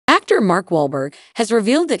Actor Mark Wahlberg has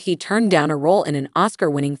revealed that he turned down a role in an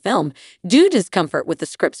Oscar-winning film due to discomfort with the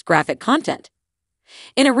script's graphic content.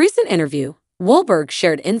 In a recent interview, Wahlberg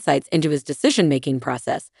shared insights into his decision-making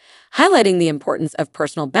process, highlighting the importance of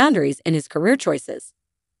personal boundaries in his career choices.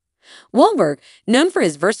 Wahlberg, known for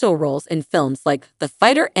his versatile roles in films like The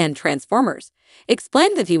Fighter and Transformers,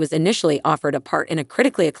 explained that he was initially offered a part in a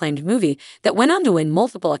critically acclaimed movie that went on to win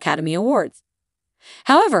multiple Academy Awards.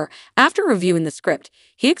 However, after reviewing the script,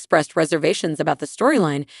 he expressed reservations about the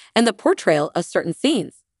storyline and the portrayal of certain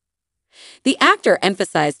scenes. The actor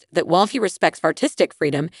emphasized that while he respects artistic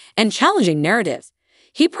freedom and challenging narratives,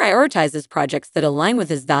 he prioritizes projects that align with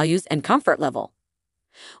his values and comfort level.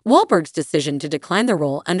 Wahlberg's decision to decline the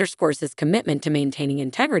role underscores his commitment to maintaining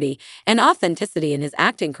integrity and authenticity in his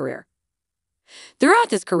acting career.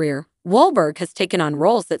 Throughout his career, Wahlberg has taken on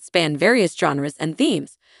roles that span various genres and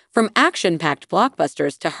themes, from action-packed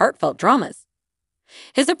blockbusters to heartfelt dramas.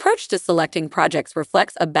 His approach to selecting projects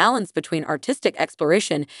reflects a balance between artistic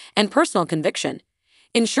exploration and personal conviction,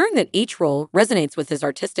 ensuring that each role resonates with his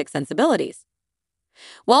artistic sensibilities.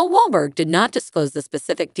 While Wahlberg did not disclose the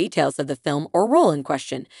specific details of the film or role in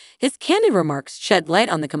question, his candid remarks shed light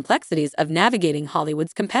on the complexities of navigating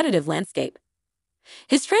Hollywood's competitive landscape.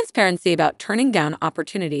 His transparency about turning down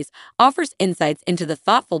opportunities offers insights into the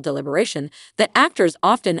thoughtful deliberation that actors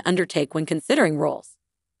often undertake when considering roles.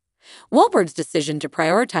 Wahlberg's decision to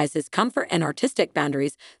prioritize his comfort and artistic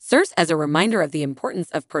boundaries serves as a reminder of the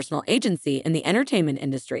importance of personal agency in the entertainment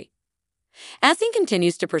industry. As he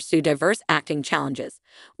continues to pursue diverse acting challenges,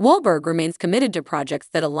 Wahlberg remains committed to projects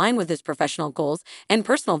that align with his professional goals and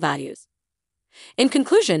personal values. In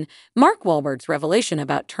conclusion, Mark Wahlberg's revelation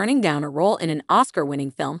about turning down a role in an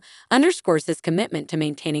Oscar-winning film underscores his commitment to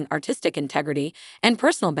maintaining artistic integrity and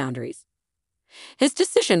personal boundaries. His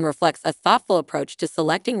decision reflects a thoughtful approach to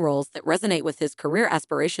selecting roles that resonate with his career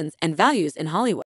aspirations and values in Hollywood.